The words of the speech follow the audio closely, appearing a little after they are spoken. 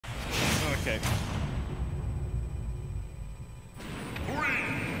Okay. 3,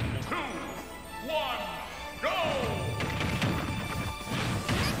 2, 1, go!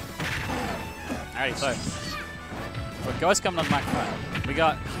 Alrighty, so we've Ghost coming on the microphone. We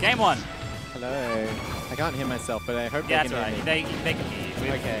got game 1. Hello. I can't hear myself, but I hope Yeah, they that's can right. hear me. They can hear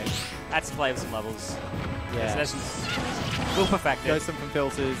you. Okay. Had to play with some levels. Yeah. So we'll perfect it. Go some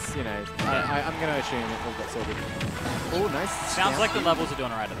filters, you know. I'm going to assume it will get sorted. Oh, nice. Sounds like the levels are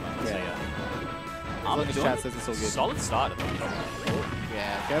doing alright at the moment. Yeah. So yeah. As long as chat says it's all good. Solid start at the moment.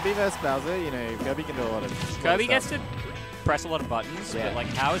 Yeah. Kirby versus Bowser, you know, Kirby can do a lot of Kirby stuff. gets to press a lot of buttons, but like,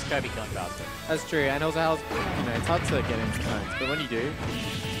 how is Kirby killing Bowser? That's true, and also how, you know, it's hard to get into times, but when you do,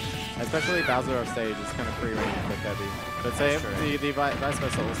 especially Bowser off stage, it's kind of free reign for Kirby. But say the vice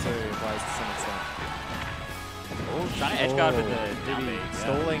versa also applies to some extent. Oh, trying to edge guard with the Vivi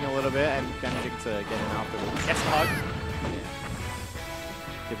stalling a little bit and managing to get in afterwards. Gets the hug.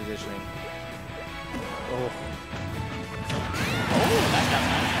 Good positioning. Oh, that's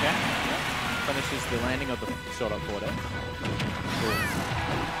nice. Okay. Finishes the landing of the short up quarter.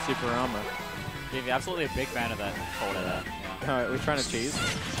 Super Arma. Vivi, absolutely a big fan of that quarter there. Yeah. Alright, we're trying to cheese.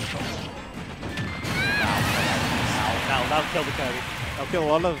 That'll kill the Kirby. I'll kill a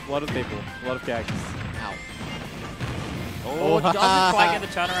lot of people, a lot of characters. Ow. Oh, doesn't quite get the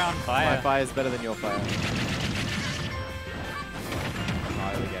turnaround fire. My fire is better than your fire.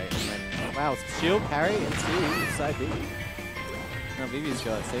 Oh, there we go. And then, wow, shield parry into side B. Now Vivi's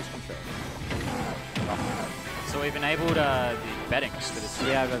got stage control. So we've enabled the betting for this.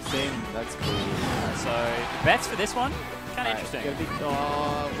 Yeah, I've seen. That's cool. So the bets for this one, kind of interesting.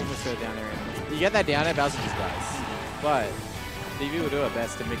 Almost go down there. You get that down air, Bowser just dies. But Vivi will do her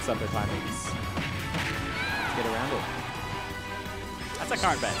best to mix up her timings to get around it. That's our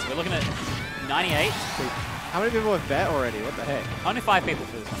current bets. We're looking at 98. How many people have bet already? What the heck? Only 5 people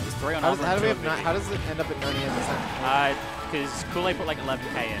for this one. There's 3 on Arma. How does it end up at 98%? Because Kool-Aid put like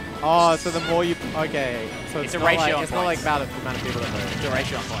 11k in. Oh, so the more you... Okay. So it's a ratio on It's not like about the amount of people that vote. It's a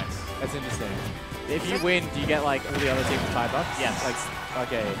ratio on points. That's interesting. If you win, do you get like all the other teams $5? Yes. Like,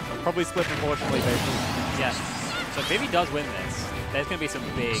 okay. Probably split proportionally based on... Yes. So if Vivi does win this, there's going to be some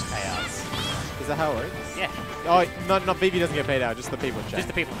big payouts. Is that how it works? Yeah. Oh, not Vivi doesn't get paid out, just the people in chat. Just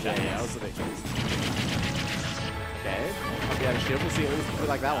the people in chat, yeah. That was the big thing. Okay. I'll be out of shield. We'll see. We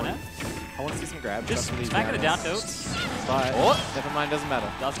like that one. I want to see some grabs. Just smacking the down tilts. But never mind, doesn't matter.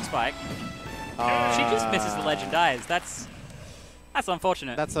 Doesn't spike. She just misses the ledge and dies. That's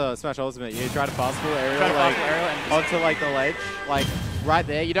unfortunate. That's a Smash Ultimate. You try to fast forward aerial, onto like the ledge, like right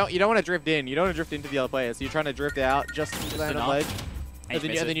there. You don't want to drift in. You don't want to drift into the other player. So you're trying to drift out just to land on the ledge, and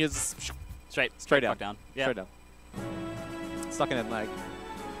then you just straight down. Yeah. Straight down. Stuck in that leg.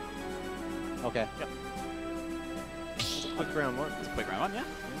 Okay. Yep. Quick round 1. It's a quick round 1, yeah.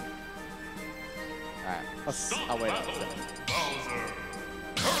 Alright. I'll wait up.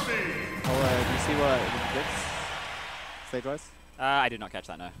 Kirby! Do you see what it gets? Stage-wise? I did not catch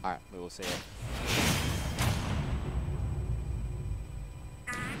that, no. Alright. We will see it.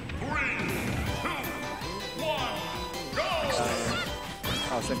 3, 2, 1, go!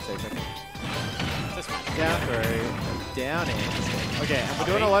 Second stage, okay. This one. Down throw, down air. Okay, and we're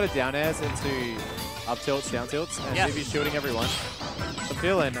doing a lot of down airs into up tilts, down tilts, and Vivi's shielding everyone. I'm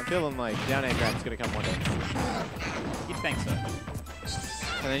feeling like down air grab's gonna come one day. You'd think so.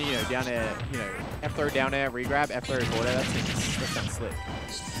 And then, you know, down air, you know, F throw down air, re-grab, F throw forward air, that sounds slick.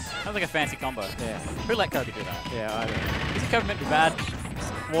 Sounds like a fancy combo. Yeah. Who let Kirby do that? Yeah, I don't know. Isn't Kirby meant to be bad?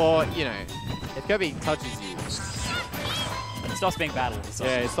 Well, you know, if Kirby touches you, It stops being bad all of a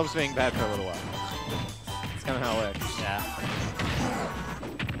sudden. yeah, it stops being bad for a little while. That's kind of how it works. Yeah.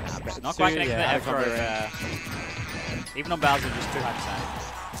 Not quite connected to the F throw. Even on Bowser, just too high percent.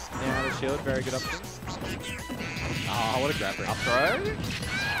 Yeah, the shield, very good option. Oh, what a grab ring. Up throw.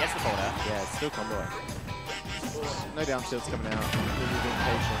 Gets the border. Yeah, it's still combo. No down tilts coming out. Really being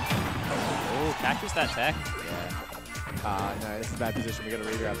patient. Oh, catches that tech. Yeah. No, this is a bad position. We got to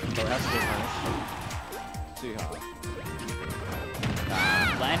re-grab. Oh, that's too hard.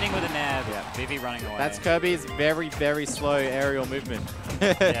 Landing with a nav. Yeah. Vivi running away. That's Kirby's very, very slow aerial movement.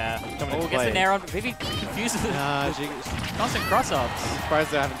 Yeah. Oh, gets the nair on. Vivi confuses it. Constant cross-ups. I'm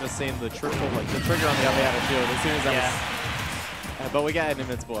surprised I haven't just seen the triple, like the trigger on the other outer shield as soon as that was. But we get an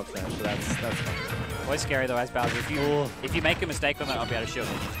invincible up smash, so that's fun. Always scary though, as Bowser. If you make a mistake on that up outer shield,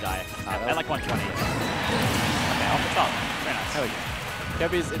 you'll just die. At like 120. Okay, off the top. Very nice. There we go.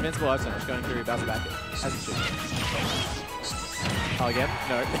 Kirby's invincible up smash going through Bowser back as it should. Oh, again?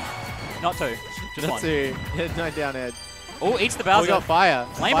 No. Not 2. Just Not 1. 2. No down air. Oh, eats the Bowser. Oh, we got fire.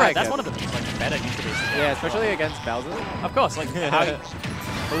 Lane break. That's one of the better use of this. Yeah, especially against Bowser. Of course. Like, how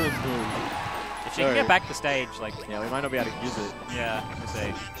If she can get back to stage, like... Yeah, we might not be able to use it. Yeah, we'll see.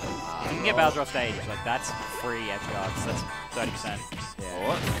 If you can get Bowser off stage, like, that's free edge guards. That's 30%. Yeah.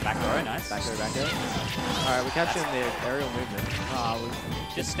 Oh, back row, nice. Back row, back row. Alright, we catch in the aerial movement.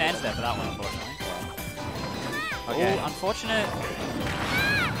 Just stands there for that one, unfortunately. Okay. Ooh, unfortunate.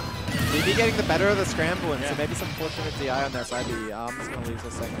 Vivi getting the better of the scramble, and so maybe some fortunate DI on that side B. Arma's going to lose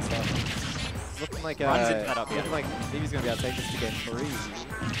the second stuff. Looking like looking like Vivi's going to be able to take this to game 3.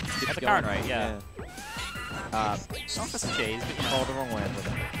 At the current rate, yeah. Not for some cheese, but oh, the wrong land with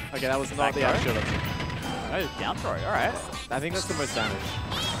it. Okay, that was not the actual. Oh, down throw, alright. I think that's the most damage.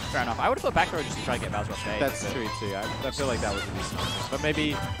 Fair enough. I would have thought back throw just to try to get Bowser off stage. That's true too. I feel like that was a decent option. But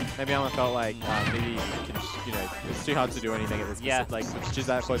maybe Arma felt like maybe you know, it's too hard to do anything at this. Yeah. Like she's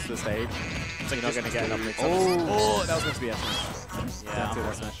that close to the stage. So you're not going to get enough mix. Oh, that was meant to be S smash. Yeah. Down to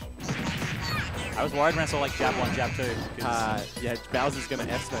that smash. I was worried when I saw like jab 1, jab 2. Yeah, Bowser's going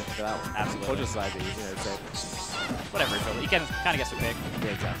to F smash for that one. Absolutely. Or just side B, you know, so. Whatever, he kind of gets to pick.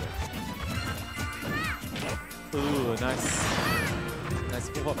 Yeah, exactly. Ooh, nice. Nice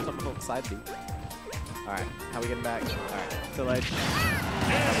top hook side B. Alright, how are we getting back? Alright, to ledge.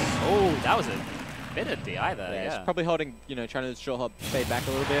 Oh, that was a bit of DI there, yeah. She's probably holding, you know, trying to short hop fade back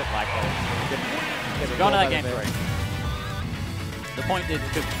a little bit. Like, going to that game 3. The point is,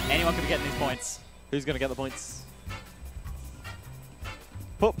 because anyone could be getting these points. Who's going to get the points?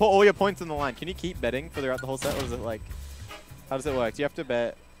 Put all your points in the line. Can you keep betting for throughout the whole set, or is it like, how does it work? Do you have to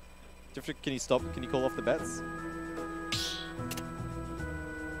bet? Can you stop? Can you call off the bets?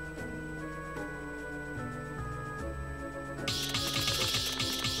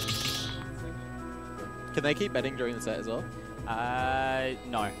 Can they keep betting during the set as well?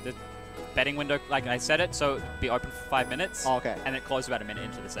 No. The betting window, like I said it, so it'd be open for 5 minutes. Oh, okay. And it closed about a minute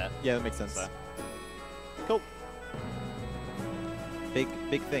into the set. Yeah, that makes sense. So. Cool. Big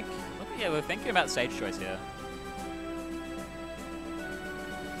think. Yeah, we're thinking about stage choice here.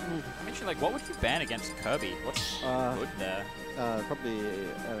 Mention like, what would you ban against Kirby? What's good there? Probably,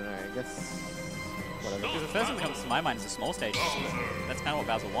 I don't know. I guess whatever. Because the first thing that comes to my mind is the small stage. That's kind of what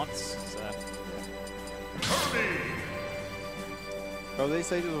Bowser wants. So. Probably these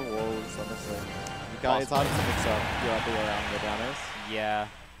stages with walls, honestly. It's hard to mix up your up around the downers. Yeah.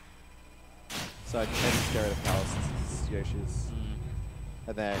 So I can maybe scare rid of Palace, Yoshi's.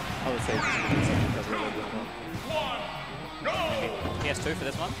 And then other stages will do something because we're a little bit more. PS2 for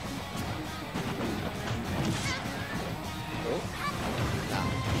this one. Cool.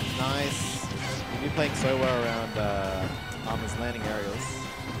 Nice. You're playing so well around Arma's landing aerials.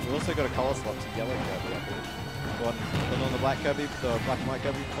 We've also got a color swap to yellow Kirby, I believe. One on the black Kirby, the black and white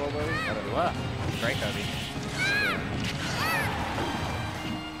Kirby before, maybe? I don't know. Wow. Great Kirby.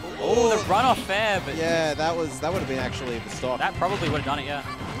 Oh, the runoff fair, but yeah, that would have been actually the stock. That probably would have done it, yeah.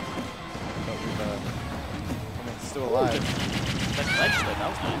 But we've still alive. That ledge though, that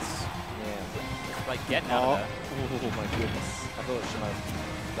was nice. Yeah. Like getting out of there. Oh my goodness. I thought it should have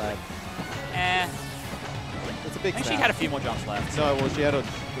died. It's a big I think she had a few more jumps left. So, well, she had a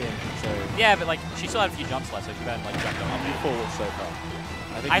so yeah, but like she still had a few jumps left, so she hadn't like jumped on. Forward so far.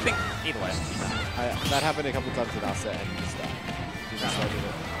 I think either way. That happened a couple times in our set, and you just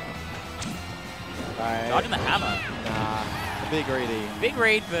Dodging the hammer. Nah, big ready. Big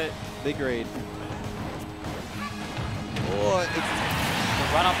read, but big read. Oh, it's the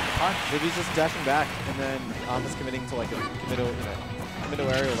run up the punch. Vivi's just dashing back, and then Arma's committing to like a middle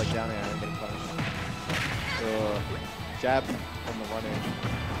aerial, like down air, and getting punished. Jab on the runner.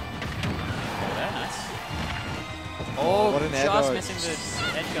 Oh, very nice. Oh, what an just missing the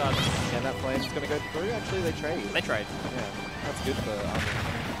edge guard. Yeah, that flame's gonna go through. Actually, they trade. They trade. Yeah, that's good for Arma.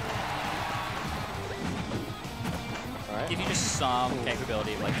 Alright. Give you just some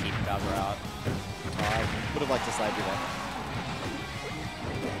capability of like keeping Bowser out. I would have liked to slide you there.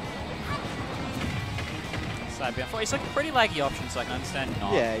 It's like a pretty laggy option, so I can understand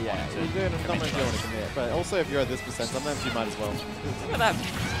not. Yeah. You're not going to commit, but also if you're at this percent, sometimes you might as well. Look at that.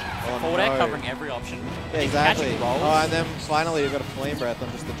 Forward air covering every option. Yeah, exactly. Oh, and then finally you've got a flame breath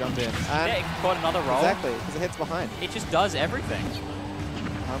on just the jump in. And yeah, it caught another roll. Exactly, because it hits behind. It just does everything.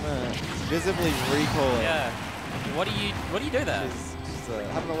 I'm visibly recoiling. Yeah. What do you do there? Just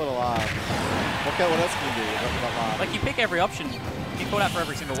having a little laugh. Okay, what else can you do? Like you pick every option. You caught out for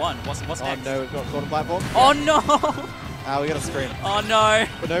every single one. What's next? Oh no, we've got caught on platform. Oh no! We got a scream. Oh no!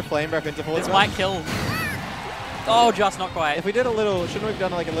 But no flame breath into forward. This might kill. Oh, just not quite. If we did a little, shouldn't we have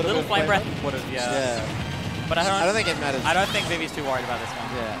done like a little flame breath? Would have, yeah. But I don't think it matters. I don't think Vivi's too worried about this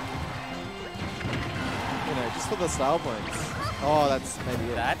one. Yeah. You know, just for the style points. Oh, that's maybe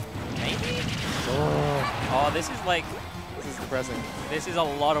it. That maybe? Oh, this is like This is depressing. This is a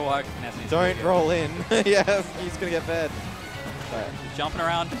lot of work. Don't roll in. Yeah, he's gonna get fed. Right. Jumping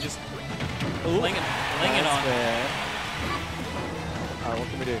around, just flinging on. Fair. What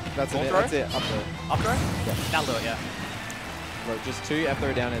can we do? That's it. Throw? That's it. Up throw. Up throw? Yeah. That'll do it, yeah. Right, just 2 F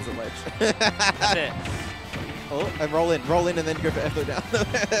throw down as a ledge. That's it. Oh, and roll in, and then go for F throw down.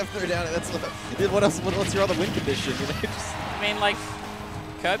 F throw down. That's what else? What's your other win condition? You know, just I mean, like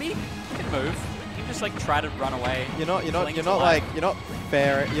Kirby can move. You can just like try to run away. You're not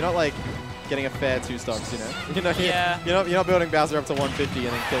fair. You're not like getting a fair 2 stocks. You know. Yeah. You're not building Bowser up to 150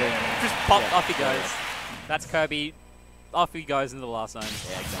 and then killing. Just pop. Off he goes. That's Kirby. Off he goes into the last zone.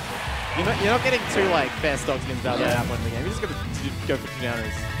 Yeah, exactly. You're not getting 2 like fair stocks against Bowser at that point in the game. You're just gonna go for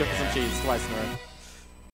bananas. Go for some cheese twice in a row.